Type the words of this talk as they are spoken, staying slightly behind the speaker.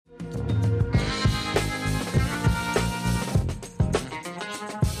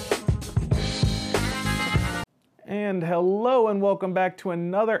And hello and welcome back to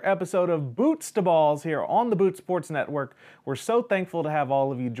another episode of Boots to Balls here on the Boot Sports Network. We're so thankful to have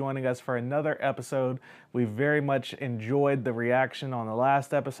all of you joining us for another episode. We very much enjoyed the reaction on the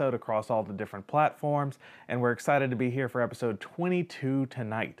last episode across all the different platforms, and we're excited to be here for episode 22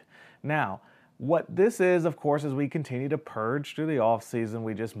 tonight. Now, what this is, of course, as we continue to purge through the off season,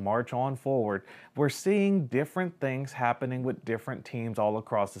 we just march on forward. We're seeing different things happening with different teams all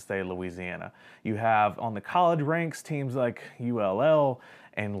across the state of Louisiana. You have on the college ranks teams like ULL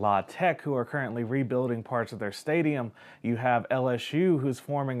and La Tech who are currently rebuilding parts of their stadium. You have LSU who's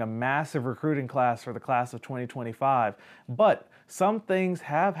forming a massive recruiting class for the class of 2025. But some things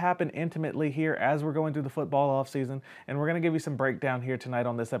have happened intimately here as we're going through the football offseason, and we're going to give you some breakdown here tonight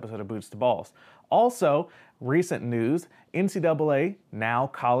on this episode of Boots to Balls. Also, recent news, NCAA, now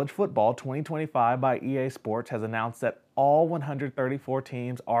College Football 2025 by EA Sports, has announced that all 134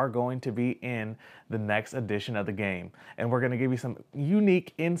 teams are going to be in the next edition of the game. And we're going to give you some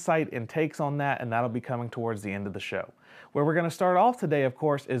unique insight and takes on that, and that'll be coming towards the end of the show. Where we're going to start off today, of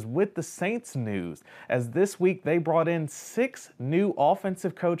course, is with the Saints news, as this week they brought in 6 new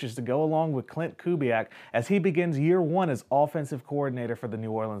offensive coaches to go along with Clint Kubiak as he begins year 1 as offensive coordinator for the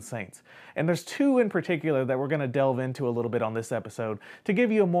New Orleans Saints. And there's 2 in particular that we're going to delve into a little bit on this episode to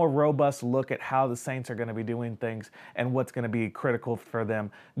give you a more robust look at how the Saints are going to be doing things and what's going to be critical for them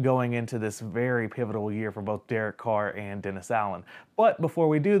going into this very pivotal year for both Derek Carr and Dennis Allen. But before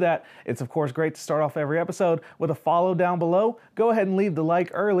we do that, it's of course great to start off every episode with a follow down below. Go ahead and leave the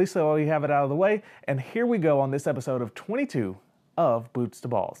like early so we have it out of the way. And here we go on this episode of 22 of Boots to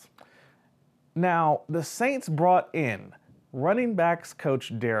Balls. Now, the Saints brought in running backs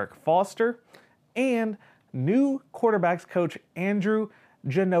coach Derek Foster and new quarterbacks coach Andrew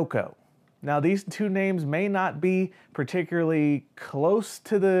Janocko. Now, these 2 names may not be particularly close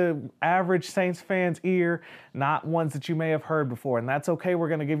to the average Saints fan's ear, not ones that you may have heard before, and that's okay. We're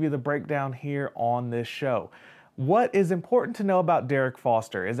going to give you the breakdown here on this show. What is important to know about Derek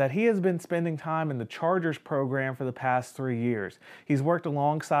Foster is that he has been spending time in the Chargers program for the past 3 years. He's worked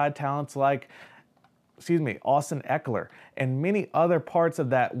alongside talents like Austin Eckler and many other parts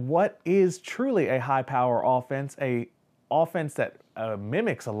of that what is truly a high-power offense, a offense that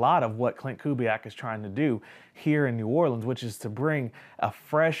mimics a lot of what Clint Kubiak is trying to do here in New Orleans, which is to bring a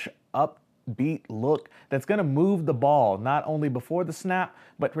fresh, upbeat look that's going to move the ball, not only before the snap,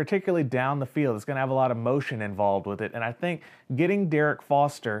 but particularly down the field. It's going to have a lot of motion involved with it. And I think getting Derek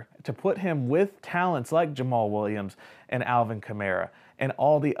Foster to put him with talents like Jamal Williams and Alvin Kamara and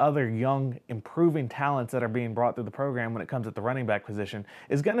all the other young, improving talents that are being brought through the program when it comes at the running back position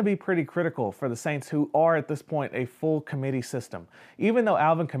is going to be pretty critical for the Saints, who are at this point a full committee system. Even though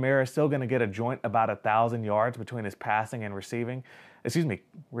Alvin Kamara is still going to get a joint about 1,000 yards between his passing and receiving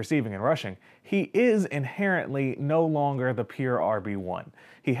and rushing, he is inherently no longer the pure RB1.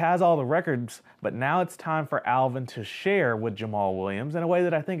 He has all the records, but now it's time for Alvin to share with Jamal Williams in a way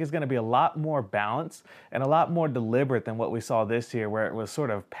that I think is going to be a lot more balanced and a lot more deliberate than what we saw this year, where it was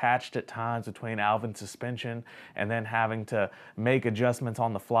sort of patched at times between Alvin's suspension and then having to make adjustments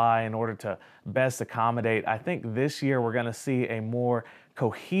on the fly in order to best accommodate. I think this year we're going to see a more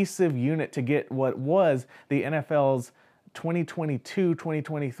cohesive unit to get what was the NFL's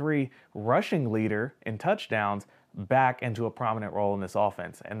 2022-2023 rushing leader in touchdowns back into a prominent role in this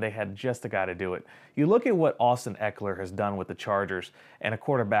offense, and they had just the guy to do it. You look at what Austin Eckler has done with the Chargers and a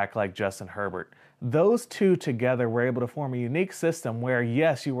quarterback like Justin Herbert. Those 2 together were able to form a unique system where,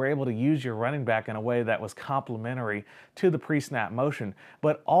 yes, you were able to use your running back in a way that was complementary to the pre-snap motion,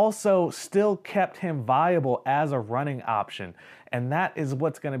 but also still kept him viable as a running option. And that is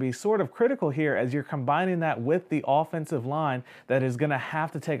what's going to be sort of critical here as you're combining that with the offensive line that is going to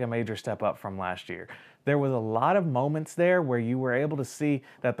have to take a major step up from last year. There was a lot of moments there where you were able to see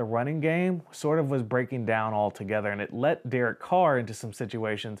that the running game sort of was breaking down altogether, and it let Derek Carr into some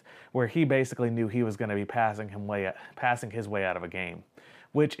situations where he basically knew he was going to be passing his way out of a game,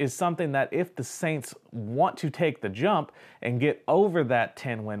 which is something that if the Saints want to take the jump and get over that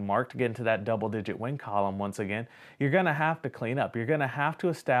 10-win mark to get into that double-digit win column once again, you're going to have to clean up. You're going to have to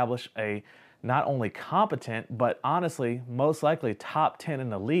establish a not only competent, but honestly, most likely top 10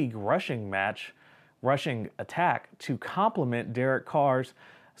 in the league rushing attack to complement Derek Carr's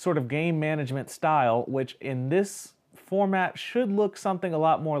sort of game management style, which in this format should look something a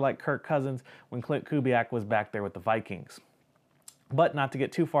lot more like Kirk Cousins when Clint Kubiak was back there with the Vikings. But not to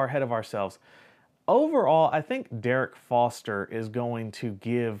get too far ahead of ourselves, overall, I think Derek Foster is going to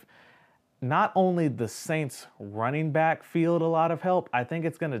give not only the Saints running back field a lot of help, I think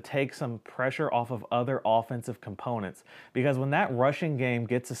it's going to take some pressure off of other offensive components, because when that rushing game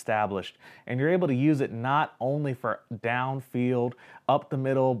gets established and you're able to use it not only for downfield, up the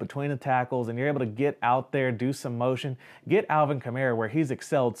middle, between the tackles, and you're able to get out there, do some motion, get Alvin Kamara where he's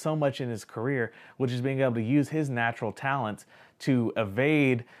excelled so much in his career, which is being able to use his natural talents to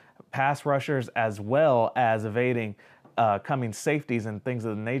evade pass rushers as well as evading coming safeties and things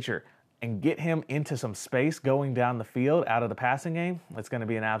of the nature, and get him into some space going down the field out of the passing game, it's going to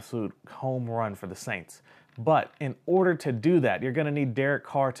be an absolute home run for the Saints. But in order to do that, you're going to need Derek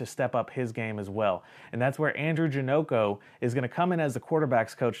Carr to step up his game as well. And that's where Andrew Janocko is going to come in as the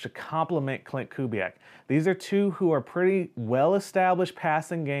quarterback's coach to complement Clint Kubiak. These are two who are pretty well-established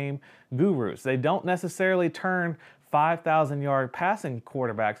passing game gurus. They don't necessarily turn 5,000-yard passing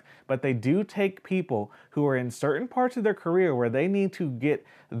quarterbacks, but they do take people who are in certain parts of their career where they need to get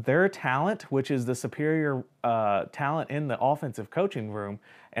their talent, which is the superior talent in the offensive coaching room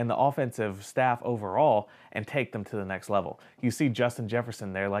and the offensive staff overall, and take them to the next level. You see Justin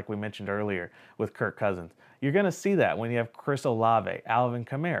Jefferson there, like we mentioned earlier, with Kirk Cousins. You're going to see that when you have Chris Olave, Alvin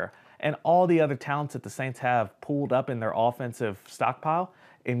Kamara, and all the other talents that the Saints have pulled up in their offensive stockpile.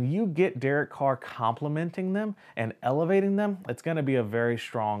 And you get Derek Carr complementing them and elevating them, it's going to be a very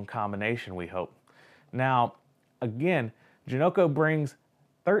strong combination, we hope. Now, again, Janocko brings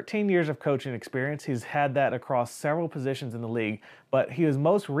 13 years of coaching experience. He's had that across several positions in the league, but he was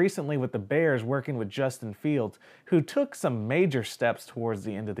most recently with the Bears working with Justin Fields, who took some major steps towards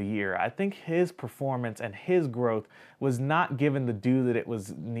the end of the year. I think his performance and his growth was not given the due that it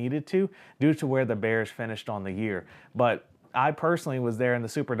was needed to, due to where the Bears finished on the year. But I personally was there in the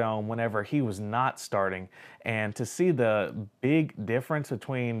Superdome whenever he was not starting, and to see the big difference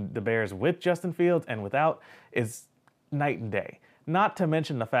between the Bears with Justin Fields and without is night and day. Not to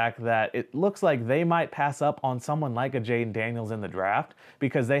mention the fact that it looks like they might pass up on someone like a Jaden Daniels in the draft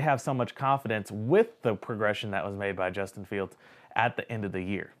because they have so much confidence with the progression that was made by Justin Fields at the end of the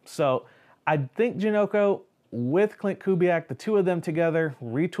year. So I think Janocko with Clint Kubiak, the two of them together,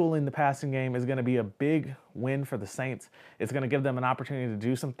 retooling the passing game is going to be a big win for the Saints. It's going to give them an opportunity to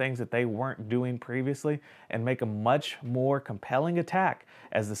do some things that they weren't doing previously and make a much more compelling attack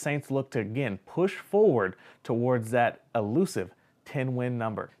as the Saints look to, again, push forward towards that elusive 10-win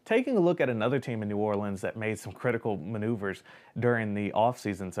number. Taking a look at another team in New Orleans that made some critical maneuvers during the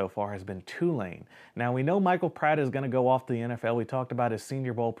offseason so far has been Tulane. Now, we know Michael Pratt is going to go off to the NFL. We talked about his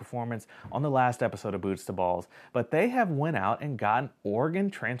Senior Bowl performance on the last episode of Boots to Balls, but they have went out and gotten Oregon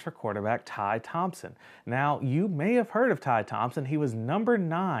transfer quarterback Ty Thompson. Now, you may have heard of Ty Thompson. He was number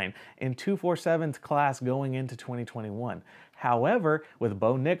 9 in 247's class going into 2021. However, with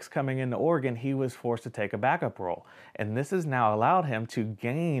Bo Nix coming into Oregon, he was forced to take a backup role. And this has now allowed him to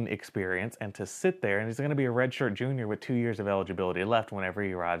gain experience and to sit there. And he's going to be a redshirt junior with 2 years of eligibility left whenever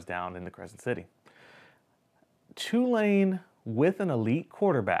he arrives down in the Crescent City. Tulane with an elite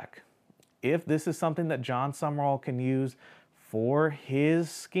quarterback, if this is something that John Summerall can use for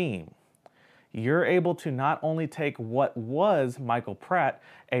his scheme, you're able to not only take what was Michael Pratt,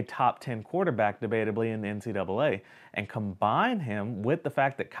 a top 10 quarterback debatably in the NCAA, and combine him with the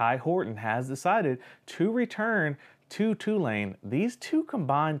fact that Kai Horton has decided to return to Tulane. These two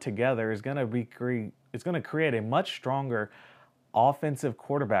combined together is going to create a much stronger offensive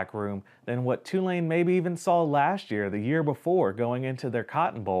quarterback room than what Tulane maybe even saw last year, the year before, going into their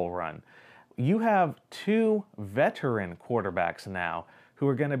Cotton Bowl run. You have two veteran quarterbacks now who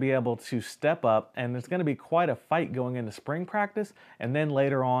are going to be able to step up, and it's going to be quite a fight going into spring practice and then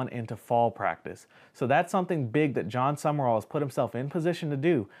later on into fall practice. So that's something big that John Summerall has put himself in position to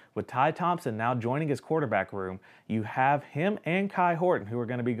do. With Ty Thompson now joining his quarterback room, you have him and Kai Horton who are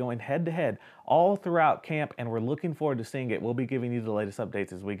going to be going head-to-head all throughout camp, and we're looking forward to seeing it. We'll be giving you the latest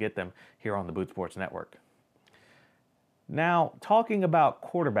updates as we get them here on the Boot Sports Network. Now, talking about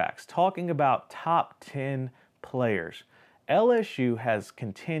quarterbacks, talking about top 10 players, LSU has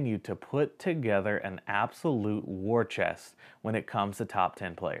continued to put together an absolute war chest when it comes to top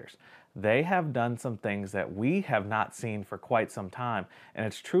 10 players. They have done some things that we have not seen for quite some time, and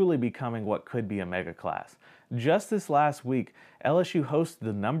it's truly becoming what could be a mega class. Just this last week, LSU hosted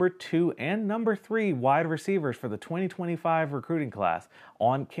the number 2 and number 3 wide receivers for the 2025 recruiting class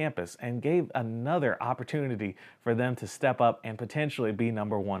on campus and gave another opportunity for them to step up and potentially be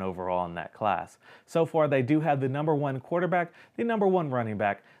number 1 overall in that class. So far, they do have the number 1 quarterback, the number 1 running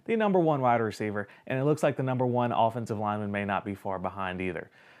back, the number 1 wide receiver, and it looks like the number 1 offensive lineman may not be far behind either.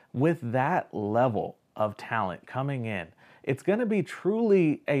 With that level of talent coming in, it's going to be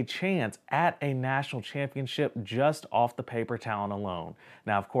truly a chance at a national championship just off the paper talent alone.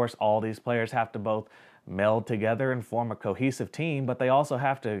 Now, of course, all these players have to both meld together and form a cohesive team, but they also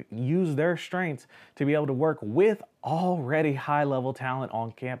have to use their strengths to be able to work with already high-level talent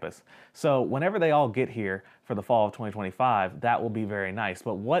on campus. So whenever they all get here for the fall of 2025, that will be very nice.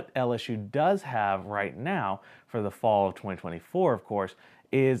 But what LSU does have right now for the fall of 2024, of course,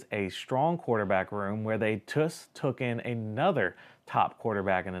 is a strong quarterback room where they just took in another top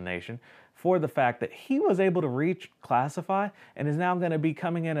quarterback in the nation for the fact that he was able to classify and is now going to be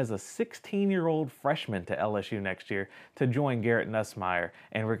coming in as a 16-year-old freshman to LSU next year to join Garrett Nussmeier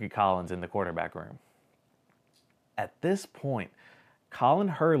and Ricky Collins in the quarterback room. At this point, Colin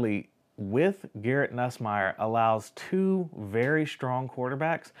Hurley with Garrett Nussmeier allows two very strong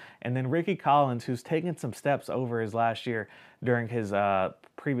quarterbacks, and then Ricky Collins, who's taken some steps over his last year during his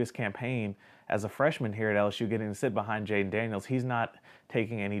previous campaign as a freshman here at LSU, getting to sit behind Jaden Daniels. He's not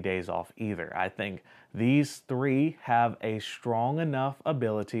taking any days off either. I think these three have a strong enough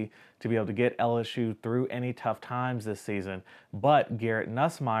ability to be able to get LSU through any tough times this season. But Garrett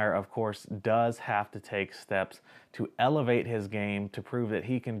Nussmeier, of course, does have to take steps to elevate his game to prove that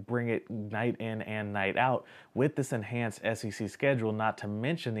he can bring it night in and night out with this enhanced SEC schedule, not to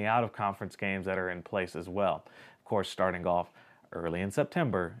mention the out-of-conference games that are in place as well. Of course, starting off early in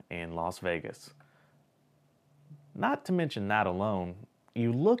September in Las Vegas. Not to mention that alone,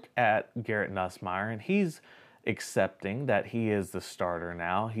 you look at Garrett Nussmeier and he's accepting that he is the starter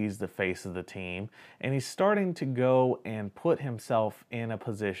now. He's the face of the team, and he's starting to go and put himself in a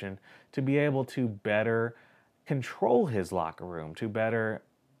position to be able to better control his locker room, to better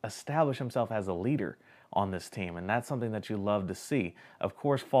establish himself as a leader on this team, and that's something that you love to see. Of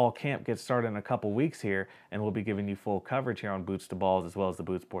course, fall camp gets started in a couple weeks here, and we'll be giving you full coverage here on Boots to Balls as well as the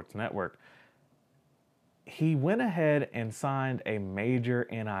Boot Sports Network. He went ahead and signed a major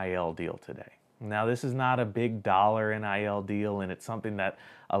NIL deal today. Now, this is not a big dollar NIL deal, and it's something that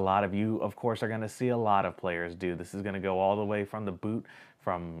a lot of you, of course, are going to see a lot of players do. This is going to go all the way from the boot,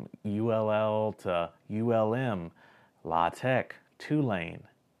 from ULL to ULM, La Tech, Tulane.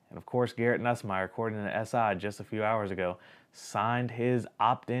 And of course, Garrett Nussmeier, according to SI just a few hours ago, signed his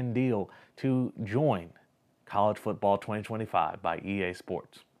opt-in deal to join College Football 2025 by EA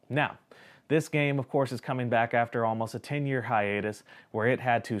Sports. Now, this game, of course, is coming back after almost a 10-year hiatus where it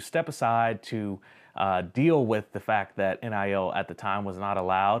had to step aside to deal with the fact that NIL at the time was not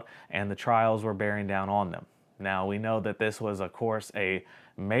allowed and the trials were bearing down on them. Now, we know that this was, of course, a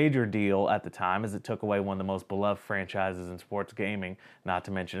major deal at the time as it took away one of the most beloved franchises in sports gaming, not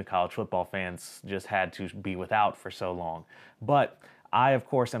to mention college football fans just had to be without for so long. But I, of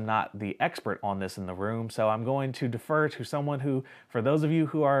course, am not the expert on this in the room, so I'm going to defer to someone who, for those of you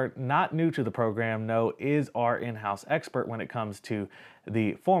who are not new to the program, know is our in-house expert when it comes to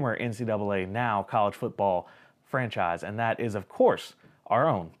the former NCAA, now college football franchise, and that is, of course, our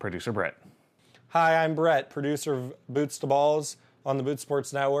own producer, Brett. Hi, I'm Brett, producer of Boots to Balls on the Boot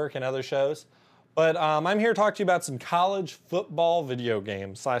Sports Network and other shows. But I'm here to talk to you about some college football video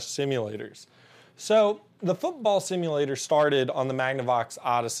games / simulators. So the football simulator started on the Magnavox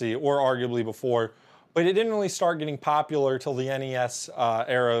Odyssey, or arguably before, but it didn't really start getting popular till the NES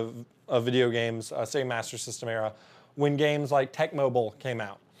era of video games, Sega Master System era, when games like Tecmo Bowl came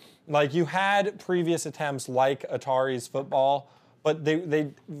out. Like, you had previous attempts like Atari's football, but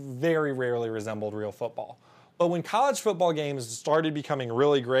they very rarely resembled real football. But when college football games started becoming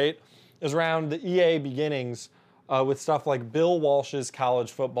really great, it was around the EA beginnings with stuff like Bill Walsh's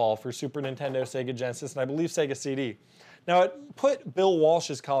College Football for Super Nintendo, Sega Genesis, and I believe Sega CD. Now, what put Bill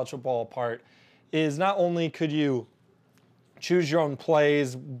Walsh's College Football apart is not only could you choose your own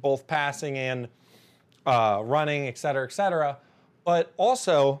plays, both passing and running, et cetera, but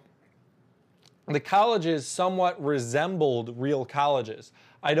also the colleges somewhat resembled real colleges.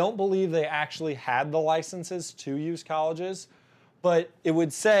 I don't believe they actually had the licenses to use colleges, but it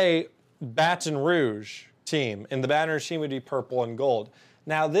would say Baton Rouge team, and the Baton Rouge team would be purple and gold.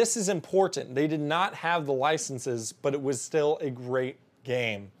 Now, this is important. They did not have the licenses, but it was still a great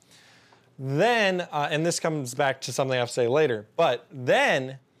game. Then, and this comes back to something I have to say later, but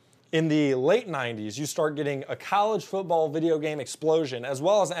then in the late 90s, you start getting a college football video game explosion, as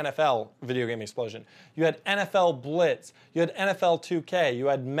well as NFL video game explosion. You had NFL Blitz, you had NFL 2K, you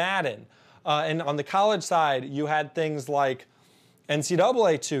had Madden, and on the college side, you had things like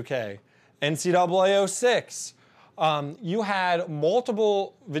NCAA 2K, NCAA 06. You had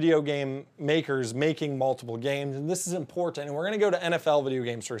multiple video game makers making multiple games, and this is important. And we're going to go to NFL video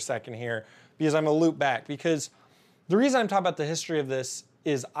games for a second here, because I'm going to loop back. Because the reason I'm talking about the history of this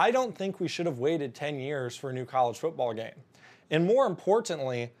is I don't think we should have waited 10 years for a new college football game. And more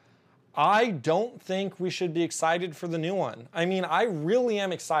importantly, I don't think we should be excited for the new one. I mean, I really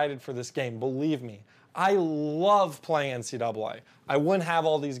am excited for this game, believe me. I love playing NCAA. I wouldn't have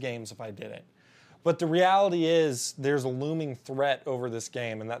all these games if I didn't. But the reality is there's a looming threat over this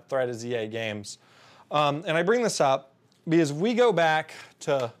game, and that threat is EA Games. And I bring this up because we go back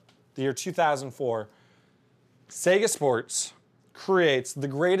to the year 2004. Sega Sports creates the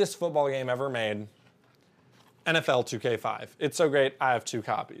greatest football game ever made, NFL 2K5. It's so great, I have 2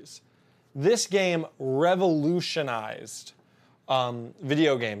 copies. This game revolutionized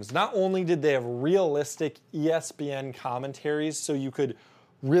video games. Not only did they have realistic ESPN commentaries, so you could,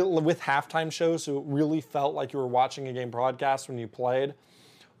 with halftime shows, so it really felt like you were watching a game broadcast when you played,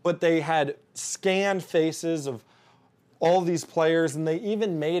 but they had scanned faces of all these players, and they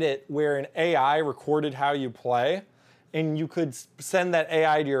even made it where an AI recorded how you play, and you could send that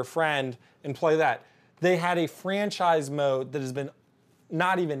AI to your friend and play that. They had a franchise mode that has been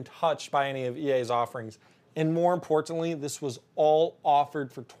not even touched by any of EA's offerings. And more importantly, this was all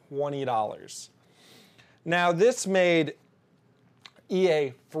offered for $20. Now, this made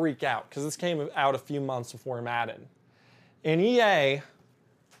EA freak out because this came out a few months before Madden. And EA,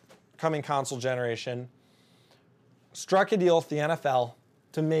 coming console generation, struck a deal with the NFL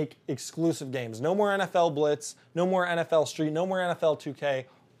to make exclusive games. No more NFL Blitz, no more NFL Street, no more NFL 2K,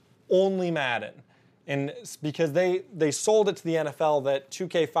 only Madden. And it's because they sold it to the NFL that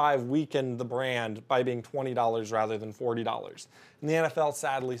 2K5 weakened the brand by being $20 rather than $40. And the NFL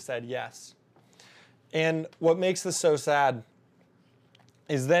sadly said yes. And what makes this so sad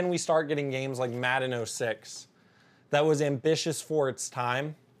is then we start getting games like Madden 06 that was ambitious for its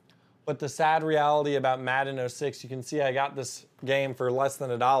time. But the sad reality about Madden 06, you can see I got this game for less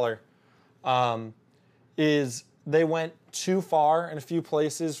than $1, is they went too far in a few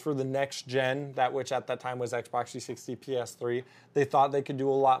places for the next gen, that which at that time was Xbox 360, PS3. They thought they could do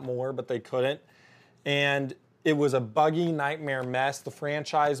a lot more, but they couldn't. And it was a buggy nightmare mess. The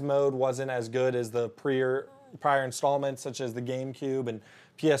franchise mode wasn't as good as the prior installments, such as the GameCube and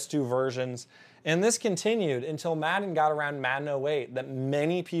PS2 versions. And this continued until Madden got around Madden 08, that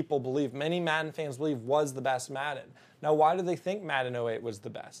many people believe, many Madden fans believe was the best Madden. Now, why do they think Madden 08 was the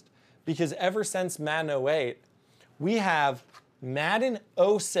best? Because ever since Madden 08, we have Madden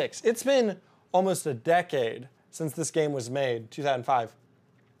 06. It's been almost a decade since this game was made, 2005.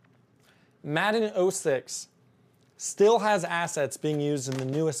 Madden 06 still has assets being used in the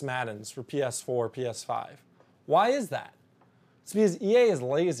newest Maddens for PS4, PS5. Why is that? It's because EA is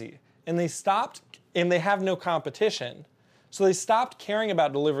lazy, and they have no competition. So they stopped caring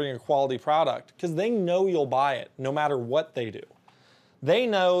about delivering a quality product because they know you'll buy it no matter what they do. They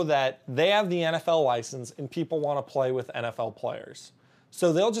know that they have the NFL license and people want to play with NFL players.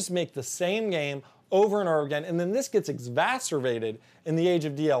 So they'll just make the same game over and over again, and then this gets exacerbated in the age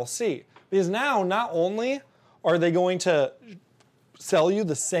of DLC. Because now, not only are they going to sell you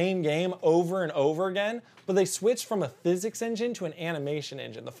the same game over and over again, but they switched from a physics engine to an animation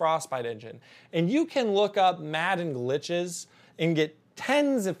engine, the Frostbite engine. And you can look up Madden glitches and get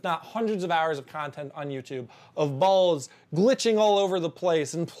tens, if not hundreds of hours of content on YouTube of balls glitching all over the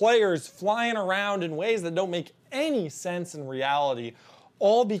place and players flying around in ways that don't make any sense in reality,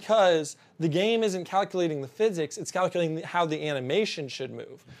 all because the game isn't calculating the physics, it's calculating how the animation should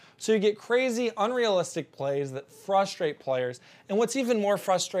move. So you get crazy, unrealistic plays that frustrate players. And what's even more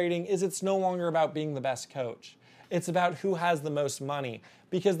frustrating is it's no longer about being the best coach. It's about who has the most money.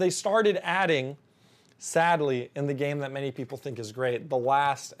 Because they started adding, sadly, in the game that many people think is great, the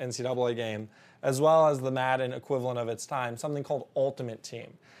last NCAA game, as well as the Madden equivalent of its time, something called Ultimate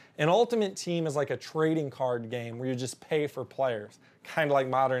Team. An Ultimate Team is like a trading card game where you just pay for players. Kind of like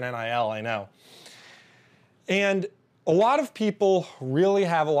modern NIL, I know. And a lot of people really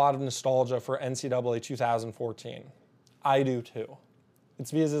have a lot of nostalgia for NCAA 2014. I do too.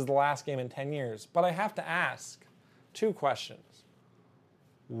 It's because it's the last game in 10 years. But I have to ask 2 questions.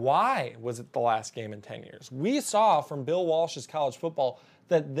 Why was it the last game in 10 years? We saw from Bill Walsh's college football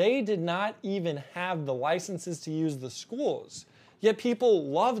that they did not even have the licenses to use the schools. Yet people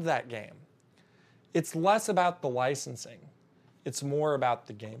loved that game. It's less about the licensing. It's more about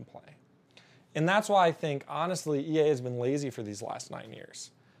the gameplay. And that's why I think, honestly, EA has been lazy for these last 9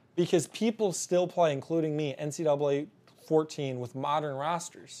 years. Because people still play, including me, NCAA 14 with modern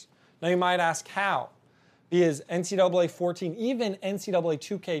rosters. Now you might ask how. Because NCAA 14, even NCAA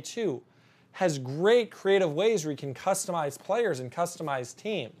 2K2, has great creative ways where you can customize players and customize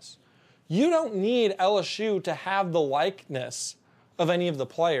teams. You don't need LSU to have the likeness of any of the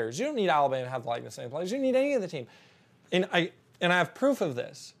players. You don't need Alabama to have the likeness of any players. You don't need any of the team. And I have proof of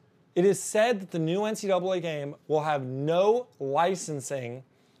this. It is said that the new NCAA game will have no licensing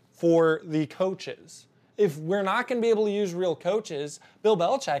for the coaches. If we're not going to be able to use real coaches, Bill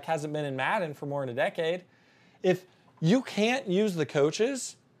Belichick hasn't been in Madden for more than a decade. If you can't use the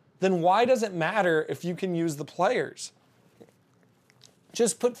coaches, then why does it matter if you can use the players?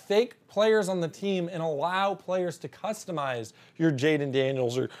 Just put fake players on the team and allow players to customize your Jaden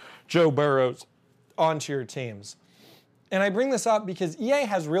Daniels or Joe Burrows onto your teams. And I bring this up because EA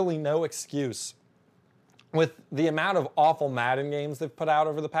has really no excuse with the amount of awful Madden games they've put out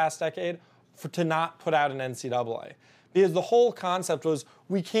over the past decade to not put out an NCAA. Because the whole concept was,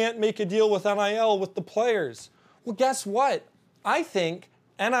 we can't make a deal with NIL with the players. Well, guess what? I think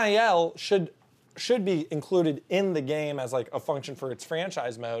NIL should be included in the game as like a function for its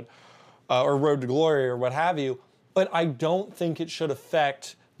franchise mode or Road to Glory or what have you. But I don't think it should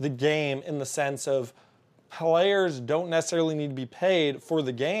affect the game in the sense of players don't necessarily need to be paid for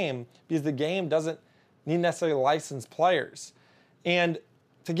the game because the game doesn't need necessarily licensed players. And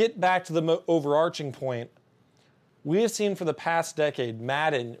to get back to the overarching point, we have seen for the past decade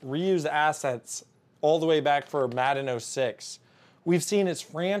Madden reuse assets all the way back for Madden 06. We've seen its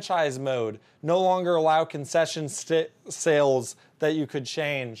franchise mode no longer allow concession sales that you could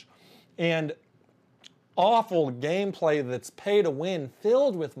change. And awful gameplay that's pay to win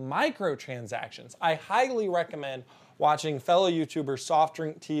filled with microtransactions. I highly recommend watching fellow YouTuber Soft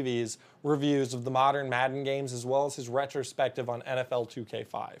Drink TV's reviews of the modern Madden games as well as his retrospective on NFL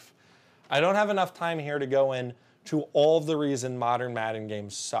 2K5. I don't have enough time here to go into all of the reason modern Madden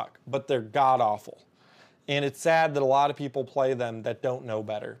games suck, but they're god-awful. And it's sad that a lot of people play them that don't know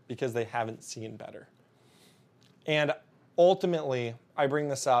better because they haven't seen better. And ultimately, I bring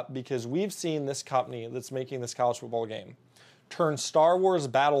this up because we've seen this company that's making this college football game turn Star Wars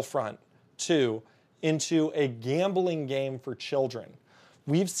Battlefront 2 into a gambling game for children.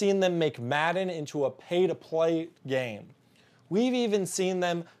 We've seen them make Madden into a pay-to-play game. We've even seen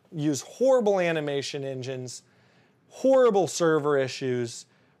them use horrible animation engines, horrible server issues,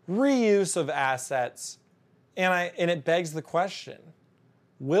 reuse of assets, and it begs the question,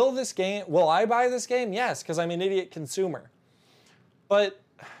 will I buy this game? Yes, because I'm an idiot consumer. But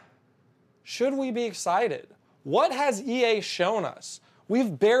should we be excited? What has EA shown us?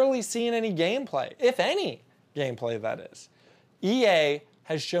 We've barely seen any gameplay, if any gameplay that is. EA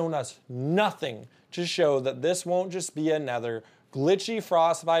has shown us nothing to show that this won't just be another glitchy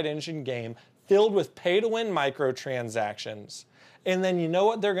Frostbite engine game filled with pay-to-win microtransactions. And then you know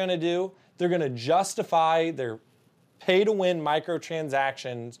what they're going to do? They're going to justify their pay-to-win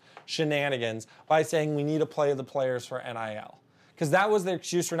microtransactions shenanigans by saying we need to play the players for NIL. Because that was their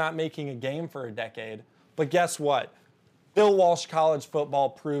excuse for not making a game for a decade. But guess what? Bill Walsh College Football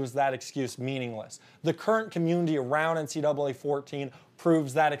proves that excuse meaningless. The current community around NCAA 14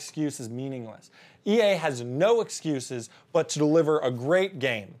 proves that excuse is meaningless. EA has no excuses but to deliver a great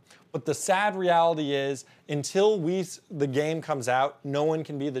game. But the sad reality is, until the game comes out, no one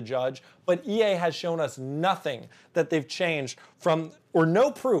can be the judge. But EA has shown us nothing that they've changed from, or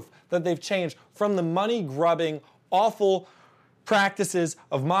no proof that they've changed from the money-grubbing, awful practices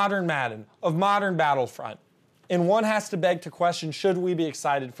of modern Madden, of modern Battlefront. And one has to beg to question, should we be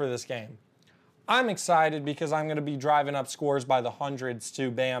excited for this game? I'm excited because I'm going to be driving up scores by the hundreds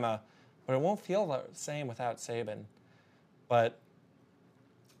to Bama, but it won't feel the same without Saban. But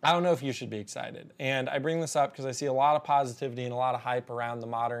I don't know if you should be excited. And I bring this up because I see a lot of positivity and a lot of hype around the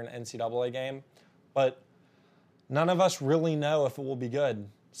modern NCAA game, but none of us really know if it will be good.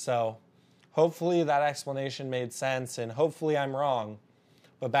 So hopefully that explanation made sense, and hopefully I'm wrong.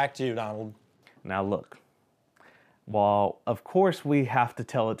 But back to you, Donald. Now look, while of course we have to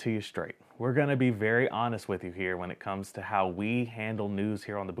tell it to you straight, we're going to be very honest with you here when it comes to how we handle news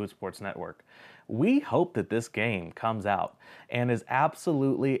here on the Boot Sports Network. We hope that this game comes out and is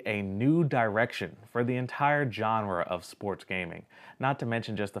absolutely a new direction for the entire genre of sports gaming. Not to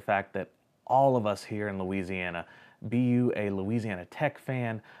mention just the fact that all of us here in Louisiana, be you a Louisiana Tech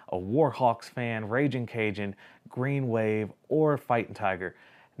fan, a Warhawks fan, Raging Cajun, Green Wave, or Fighting Tiger,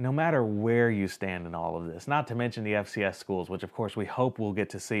 no matter where you stand in all of this, not to mention the FCS schools, which of course we hope we'll get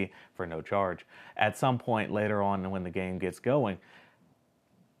to see for no charge at some point later on when the game gets going,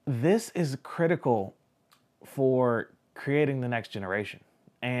 this is critical for creating the next generation.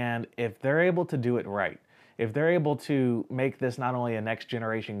 And if they're able to do it right, if they're able to make this not only a next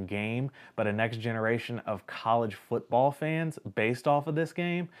generation game, but a next generation of college football fans based off of this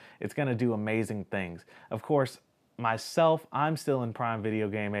game, it's going to do amazing things. Of course, myself, I'm still in prime video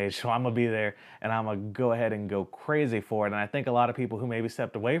game age, so I'm going to be there and I'm going to go ahead and go crazy for it. And I think a lot of people who maybe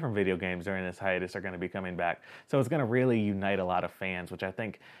stepped away from video games during this hiatus are going to be coming back. So it's going to really unite a lot of fans, which I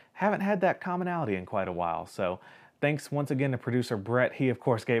think haven't had that commonality in quite a while. So thanks once again to producer Brett. He, of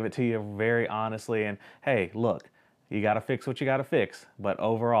course, gave it to you very honestly. And hey, look, you got to fix what you got to fix. But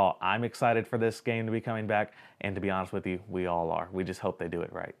overall, I'm excited for this game to be coming back. And to be honest with you, we all are. We just hope they do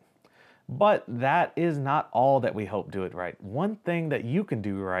it right. But that is not all that we hope do it right. One thing that you can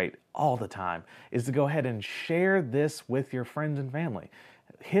do right all the time is to go ahead and share this with your friends and family.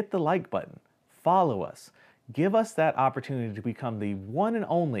 Hit the like button, follow us, give us that opportunity to become the one and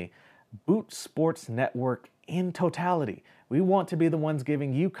only Boot Sports Network in totality. We want to be the ones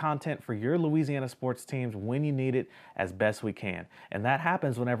giving you content for your Louisiana sports teams when you need it as best we can. And that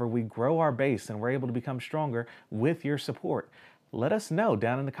happens whenever we grow our base and we're able to become stronger with your support. Let us know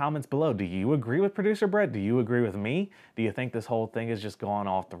down in the comments below. Do you agree with producer Brett? Do you agree with me? Do you think this whole thing is just going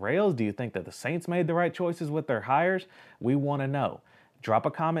off the rails? Do you think that the Saints made the right choices with their hires? We want to know. Drop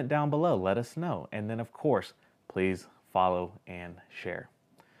a comment down below. Let us know. And then, of course, please follow and share.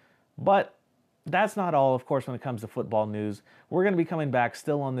 But that's not all, of course, when it comes to football news. We're going to be coming back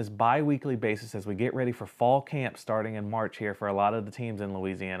still on this bi-weekly basis as we get ready for fall camp starting in March here for a lot of the teams in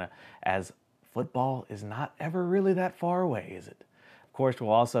Louisiana, as football is not ever really that far away, is it? Of course,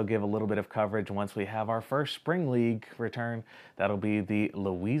 we'll also give a little bit of coverage once we have our first spring league return. That'll be the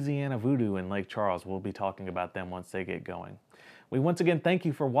Louisiana Voodoo in Lake Charles. We'll be talking about them once they get going. We once again thank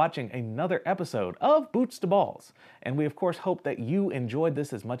you for watching another episode of Boots to Balls. And we, of course, hope that you enjoyed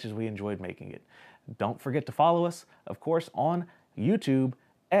this as much as we enjoyed making it. Don't forget to follow us, of course, on YouTube,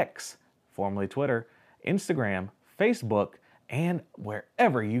 X, formerly Twitter, Instagram, Facebook, and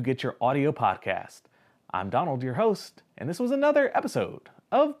wherever you get your audio podcast. I'm Donald, your host, and this was another episode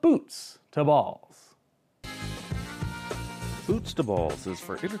of Boots to Balls. Boots to Balls is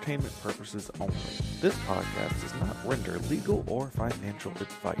for entertainment purposes only. This podcast does not render legal or financial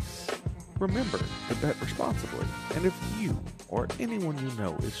advice. Remember to bet responsibly, and if you or anyone you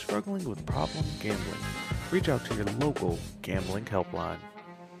know is struggling with problem gambling, reach out to your local gambling helpline.